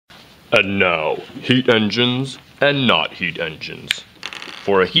And now, heat engines and not heat engines.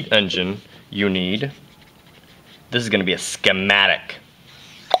 For a heat engine, you need, this is going to be a schematic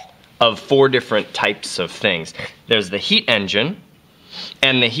of 4 different types of things. There's the heat engine,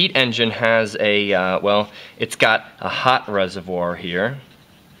 and the heat engine has a, well, it's got a hot reservoir here,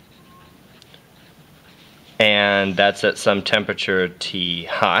 and that's at some temperature T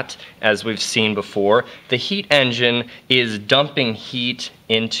hot. As we've seen before, the heat engine is dumping heat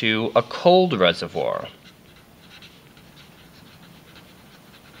into a cold reservoir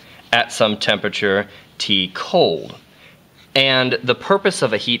at some temperature T cold. And the purpose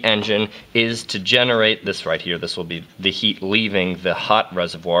of a heat engine is to generate this right here. This will be the heat leaving the hot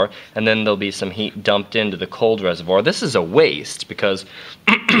reservoir, and then there'll be some heat dumped into the cold reservoir. This is a waste because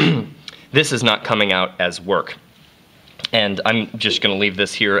this is not coming out as work. And I'm just going to leave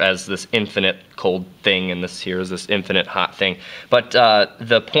this here as this infinite cold thing, and this here is this infinite hot thing. But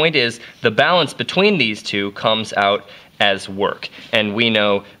the point is, the balance between these two comes out as work. And we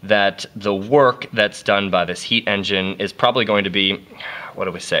know that the work that's done by this heat engine is probably going to be, what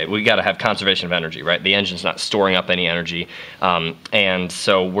do we say? We got to have conservation of energy, right? The engine's not storing up any energy. And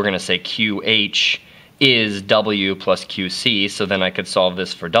so we're going to say QH is W plus QC, so then I could solve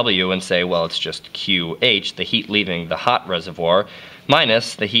this for W and say, well, it's just QH, the heat leaving the hot reservoir,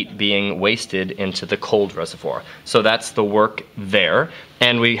 minus the heat being wasted into the cold reservoir. So that's the work there.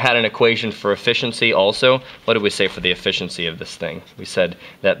 And we had an equation for efficiency also. What did we say for the efficiency of this thing? We said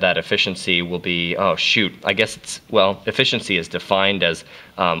that that efficiency will be, oh shoot, I guess it's, well, efficiency is defined as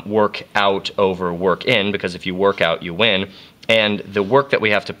work out over work in, because if you work out, you win. And the work that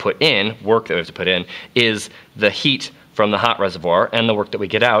we have to put in, is the heat from the hot reservoir, and the work that we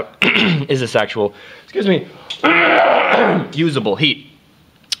get out is this actual, excuse me, usable heat.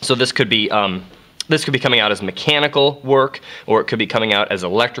 So this could be coming out as mechanical work, or it could be coming out as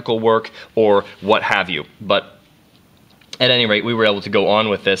electrical work, or what have you. But at any rate, we were able to go on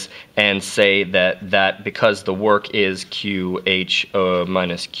with this and say that because the work is QH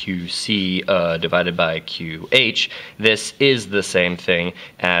minus QC divided by QH, this is the same thing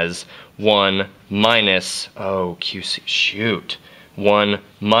as 1 minus, oh, QC, shoot. 1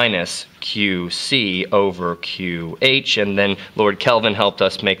 minus QC over QH, and then Lord Kelvin helped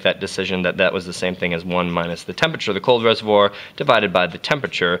us make that decision that that was the same thing as 1 minus the temperature of the cold reservoir divided by the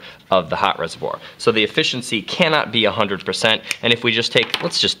temperature of the hot reservoir. So the efficiency cannot be 100%, and if we just take,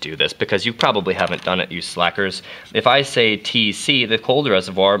 let's just do this because you probably haven't done it, you slackers. If I say TC, the cold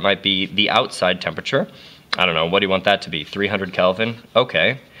reservoir might be the outside temperature. I don't know, what do you want that to be? 300 Kelvin?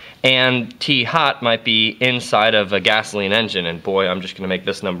 Okay. And T hot might be inside of a gasoline engine, and boy, I'm just going to make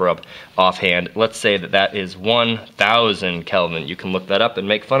this number up offhand. Let's say that that is 1,000 Kelvin. You can look that up and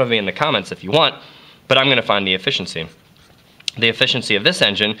make fun of me in the comments if you want, but I'm going to find the efficiency. The efficiency of this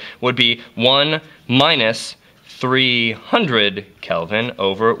engine would be 1 minus 300 Kelvin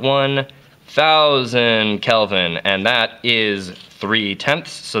over 1,000 Kelvin, and that is 3/10,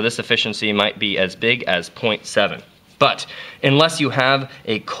 so this efficiency might be as big as 0.7. But unless you have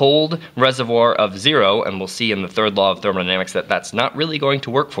a cold reservoir of 0, and we'll see in the third law of thermodynamics that that's not really going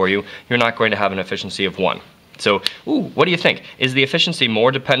to work for you, you're not going to have an efficiency of 1. So, what do you think? Is the efficiency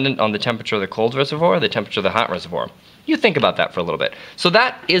more dependent on the temperature of the cold reservoir or the temperature of the hot reservoir? You think about that for a little bit. So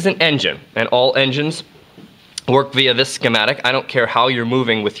that is an engine, and all engines work via this schematic. I don't care how you're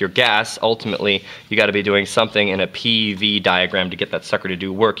moving with your gas. Ultimately, you got to be doing something in a PV diagram to get that sucker to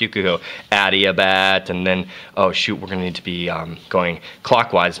do work. You could go adiabat, and then, oh shoot, we're going to need to be going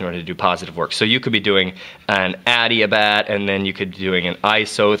clockwise in order to do positive work. So you could be doing an adiabat, and then you could be doing an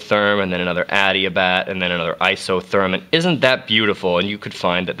isotherm, and then another adiabat, and then another isotherm. And isn't that beautiful? And you could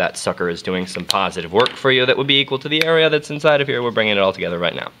find that that sucker is doing some positive work for you that would be equal to the area that's inside of here. We're bringing it all together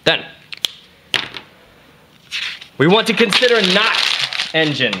right now. Then, we want to consider not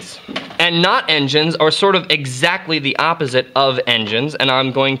engines. And not engines are sort of exactly the opposite of engines, and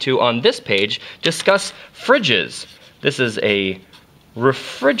I'm going to, on this page, discuss fridges. This is a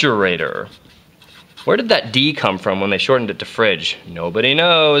refrigerator. Where did that D come from when they shortened it to fridge? Nobody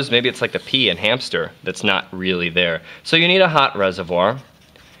knows. Maybe it's like the P in hamster that's not really there. So you need a hot reservoir,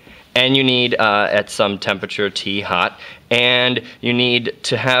 and you need at some temperature T hot, and you need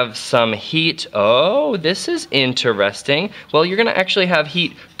to have some heat. Oh, this is interesting. Well, you're gonna actually have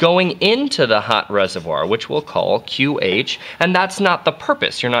heat going into the hot reservoir, which we'll call QH, and that's not the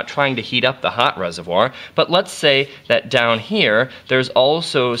purpose. You're not trying to heat up the hot reservoir, but let's say that down here, there's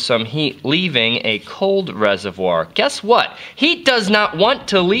also some heat leaving a cold reservoir. Guess what? Heat does not want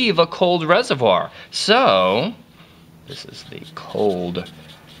to leave a cold reservoir. So, this is the cold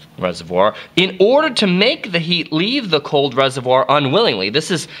reservoir in order to make the heat leave the cold reservoir unwillingly.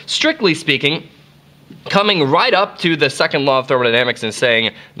 This is, strictly speaking, coming right up to the second law of thermodynamics and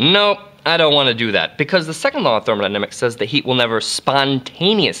saying, nope, I don't want to do that. Because the second law of thermodynamics says the heat will never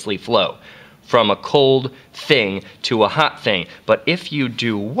spontaneously flow from a cold thing to a hot thing. But if you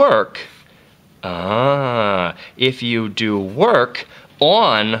do work, on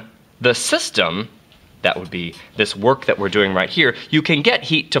the system, that would be this work that we're doing right here, you can get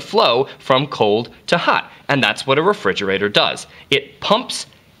heat to flow from cold to hot. And that's what a refrigerator does. It pumps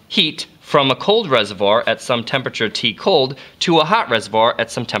heat from a cold reservoir at some temperature T cold to a hot reservoir at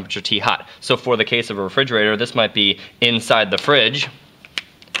some temperature T hot. So for the case of a refrigerator, this might be inside the fridge.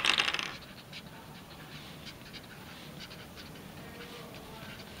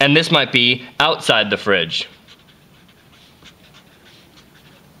 And this might be outside the fridge.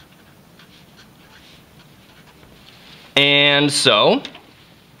 And so,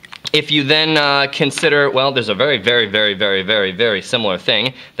 if you then consider, well, there's a very, very, very, very, very, very similar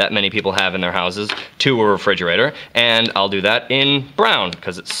thing that many people have in their houses to a refrigerator, and I'll do that in brown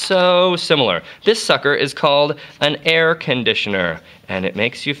because it's so similar. This sucker is called an air conditioner, and it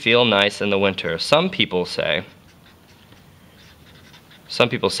makes you feel nice in the winter. Some people say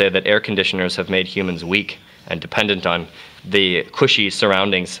that air conditioners have made humans weak and dependent on the cushy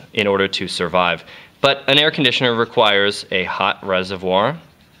surroundings in order to survive. But an air conditioner requires a hot reservoir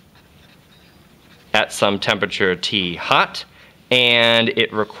at some temperature T hot, and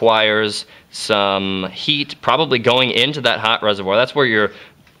it requires some heat probably going into that hot reservoir. That's where you're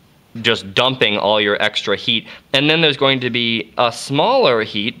just dumping all your extra heat. And then there's going to be a smaller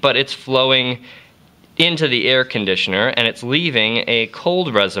heat, but it's flowing into the air conditioner and it's leaving a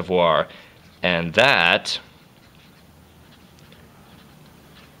cold reservoir. And that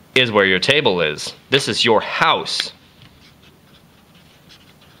is where your table is. This is your house.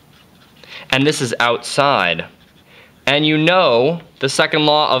 And this is outside. And you know the second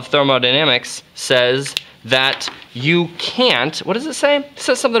law of thermodynamics says that you can't, what does it say? It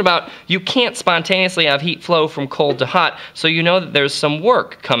says something about you can't spontaneously have heat flow from cold to hot, so you know that there's some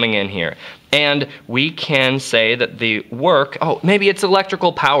work coming in here. And we can say that the work, oh, maybe it's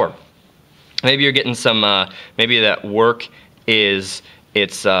electrical power. Maybe you're getting some, maybe that work is,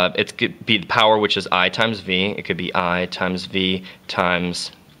 it could be the power, which is I times V. It could be I times V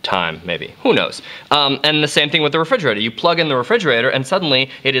times time, maybe. Who knows? And the same thing with the refrigerator. You plug in the refrigerator and suddenly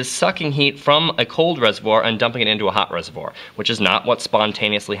it is sucking heat from a cold reservoir and dumping it into a hot reservoir, which is not what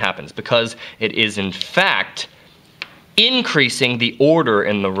spontaneously happens because it is in fact increasing the order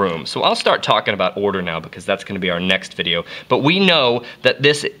in the room. So I'll start talking about order now because that's going to be our next video. But we know that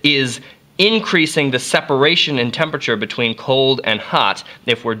this is increasing the separation in temperature between cold and hot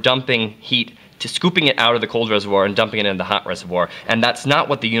if we're dumping heat, to scooping it out of the cold reservoir and dumping it into the hot reservoir. And that's not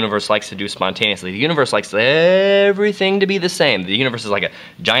what the universe likes to do spontaneously. The universe likes everything to be the same. The universe is like a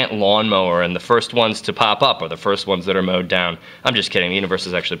giant lawnmower, and the first ones to pop up are the first ones that are mowed down. I'm just kidding. The universe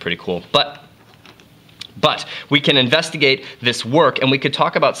is actually pretty cool. But we can investigate this work and we could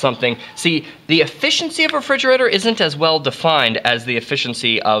talk about something. See, the efficiency of a refrigerator isn't as well defined as the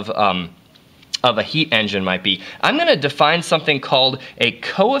efficiency of a heat engine might be. I'm going to define something called a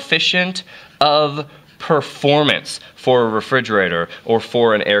coefficient of performance for a refrigerator or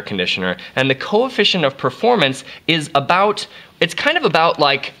for an air conditioner. And the coefficient of performance is about, it's kind of about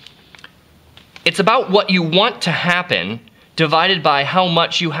like, it's about what you want to happen divided by how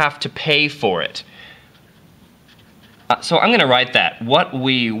much you have to pay for it. So I'm going to write that. What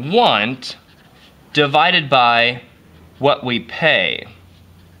we want divided by what we pay.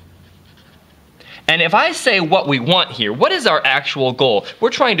 And if I say what we want here, what is our actual goal? We're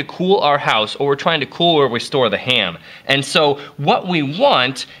trying to cool our house, or we're trying to cool where we store the ham. And so what we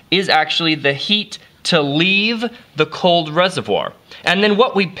want is actually the heat to leave the cold reservoir. And then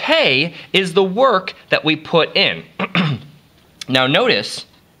what we pay is the work that we put in. Now notice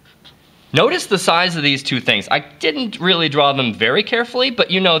the size of these two things. I didn't really draw them very carefully,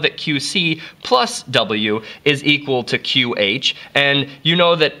 but you know that QC plus W is equal to QH. And you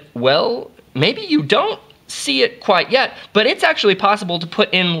know that, well, maybe you don't see it quite yet, but it's actually possible to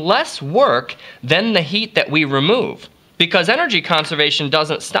put in less work than the heat that we remove. Because energy conservation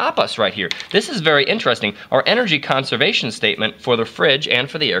doesn't stop us right here. This is very interesting. Our energy conservation statement for the fridge and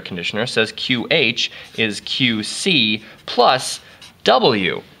for the air conditioner says QH is QC plus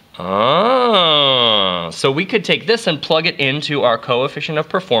W. So we could take this and plug it into our coefficient of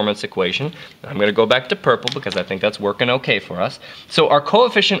performance equation. I'm going to go back to purple because I think that's working okay for us. So our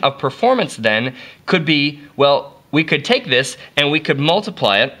coefficient of performance then could be, well, we could take this and we could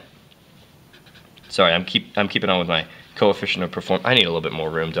multiply it. Sorry, I'm keeping on with my coefficient of performance. I need a little bit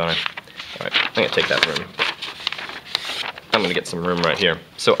more room, don't I? All right, I'm going to take that room. I'm going to get some room right here.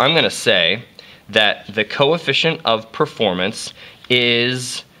 So I'm going to say that the coefficient of performance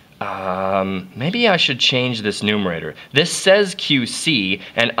is, maybe I should change this numerator. This says QC,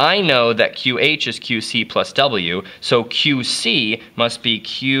 and I know that QH is QC plus W, so QC must be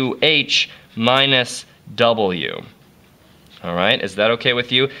QH minus W. All right, is that okay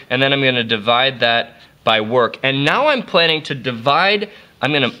with you? And then I'm going to divide that by work. And now I'm planning to divide,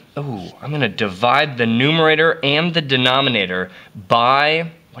 I'm going to divide the numerator and the denominator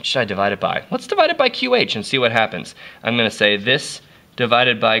by, what should I divide it by? Let's divide it by QH and see what happens. I'm going to say this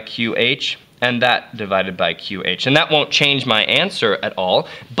divided by QH and that divided by QH. And that won't change my answer at all,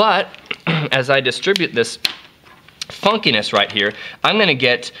 but as I distribute this funkiness right here, I'm going to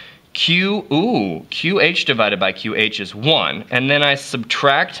get QH divided by QH is 1, and then I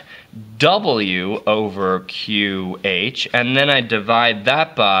subtract W over QH, and then I divide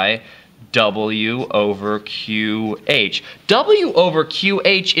that by W over QH. W over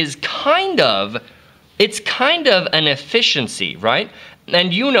QH is kind of an efficiency, right?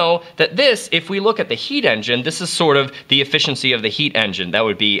 And you know that this, if we look at the heat engine, this is sort of the efficiency of the heat engine. That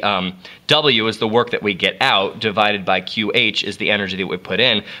would be W is the work that we get out, divided by QH is the energy that we put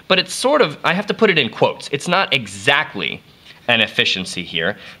in. But it's sort of, I have to put it in quotes. It's not exactly an efficiency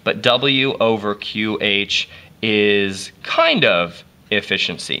here, but W over QH is kind of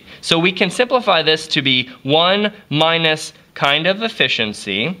efficiency. So we can simplify this to be 1 minus kind of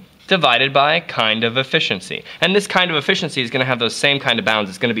efficiency divided by kind of efficiency. And this kind of efficiency is going to have those same kind of bounds.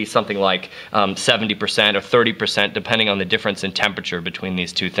 It's going to be something like 70% or 30%, depending on the difference in temperature between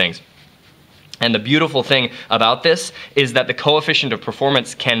these two things. And the beautiful thing about this is that the coefficient of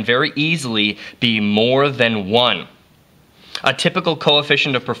performance can very easily be more than 1. A typical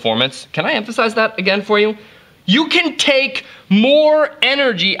coefficient of performance, can I emphasize that again for you? You can take more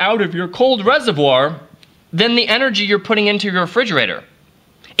energy out of your cold reservoir than the energy you're putting into your refrigerator.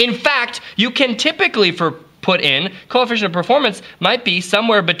 In fact, you can typically put in coefficient of performance might be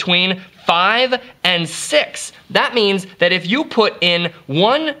somewhere between 5 and 6. That means that if you put in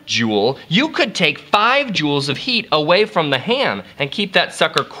 1 joule, you could take 5 joules of heat away from the ham and keep that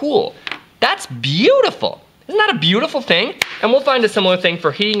sucker cool. That's beautiful. Isn't that a beautiful thing? And we'll find a similar thing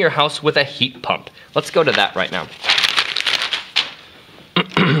for heating your house with a heat pump. Let's go to that right now.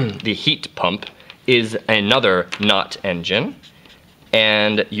 The heat pump is another Nott engine.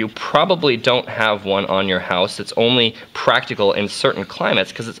 And you probably don't have one on your house. It's only practical in certain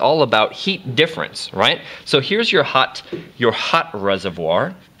climates because it's all about heat difference, right? So here's your hot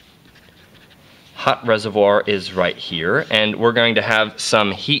reservoir. Hot reservoir is right here, and we're going to have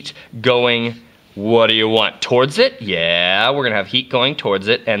some heat going. What do you want? Towards it? Yeah, we're going to have heat going towards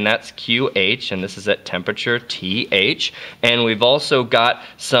it, and that's QH, and this is at temperature TH. And we've also got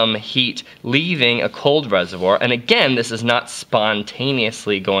some heat leaving a cold reservoir. And again, this is not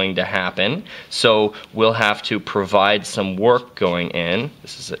spontaneously going to happen, so we'll have to provide some work going in.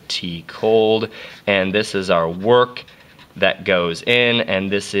 This is a T cold, and this is our work that goes in, and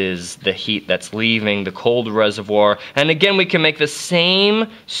this is the heat that's leaving the cold reservoir. And again, we can make the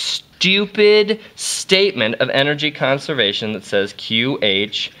same stupid statement of energy conservation that says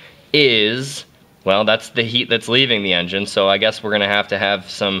QH is, well, that's the heat that's leaving the engine, so I guess we're going to have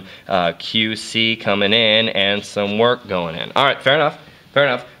some QC coming in and some work going in. All right, fair enough, fair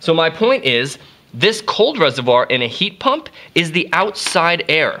enough. So my point is, this cold reservoir in a heat pump is the outside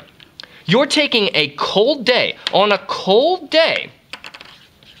air. You're taking a cold day, on a cold day,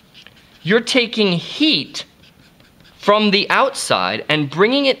 you're taking heat from the outside and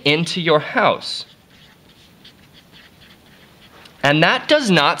bringing it into your house. And that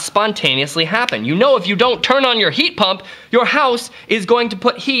does not spontaneously happen. You know, if you don't turn on your heat pump, your house is going to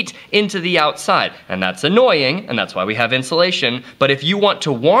put heat into the outside. And that's annoying, and that's why we have insulation. But if you want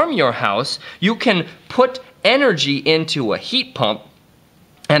to warm your house, you can put energy into a heat pump,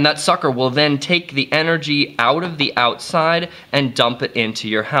 and that sucker will then take the energy out of the outside and dump it into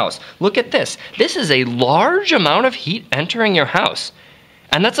your house. Look at this. This is a large amount of heat entering your house.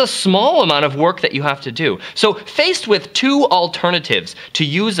 And that's a small amount of work that you have to do. So faced with two alternatives to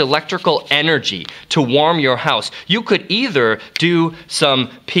use electrical energy to warm your house, you could either do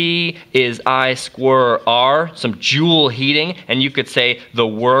some P is I square R, some joule heating, and you could say the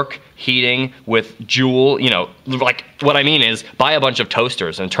work heating with joule, you know, like, what I mean is, buy a bunch of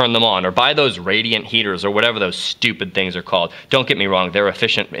toasters and turn them on, or buy those radiant heaters, or whatever those stupid things are called. Don't get me wrong, they're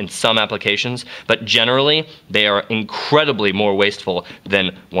efficient in some applications, but generally, they are incredibly more wasteful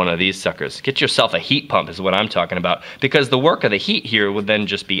than one of these suckers. Get yourself a heat pump is what I'm talking about, because the work of the heat here would then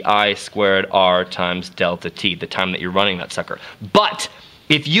just be I squared R times delta T, the time that you're running that sucker. But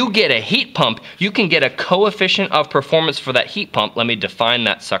if you get a heat pump, you can get a coefficient of performance for that heat pump. Let me define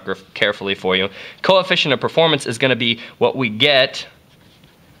that sucker carefully for you. Coefficient of performance is going to be what we get,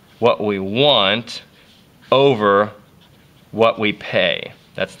 what we want, over what we pay.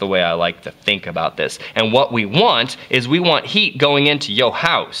 That's the way I like to think about this. And what we want is we want heat going into your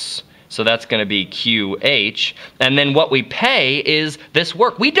house. So that's going to be QH. And then what we pay is this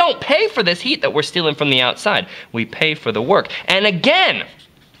work. We don't pay for this heat that we're stealing from the outside. We pay for the work. And again,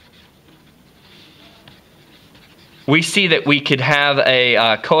 we see that we could have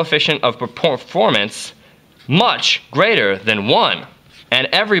a coefficient of performance much greater than 1. And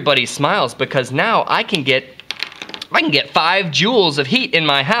everybody smiles because now I can get 5 joules of heat in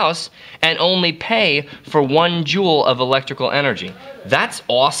my house and only pay for 1 joule of electrical energy. That's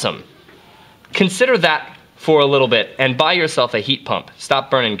awesome. Consider that for a little bit and buy yourself a heat pump.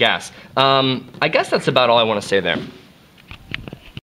 Stop burning gas. I guess that's about all I want to say there.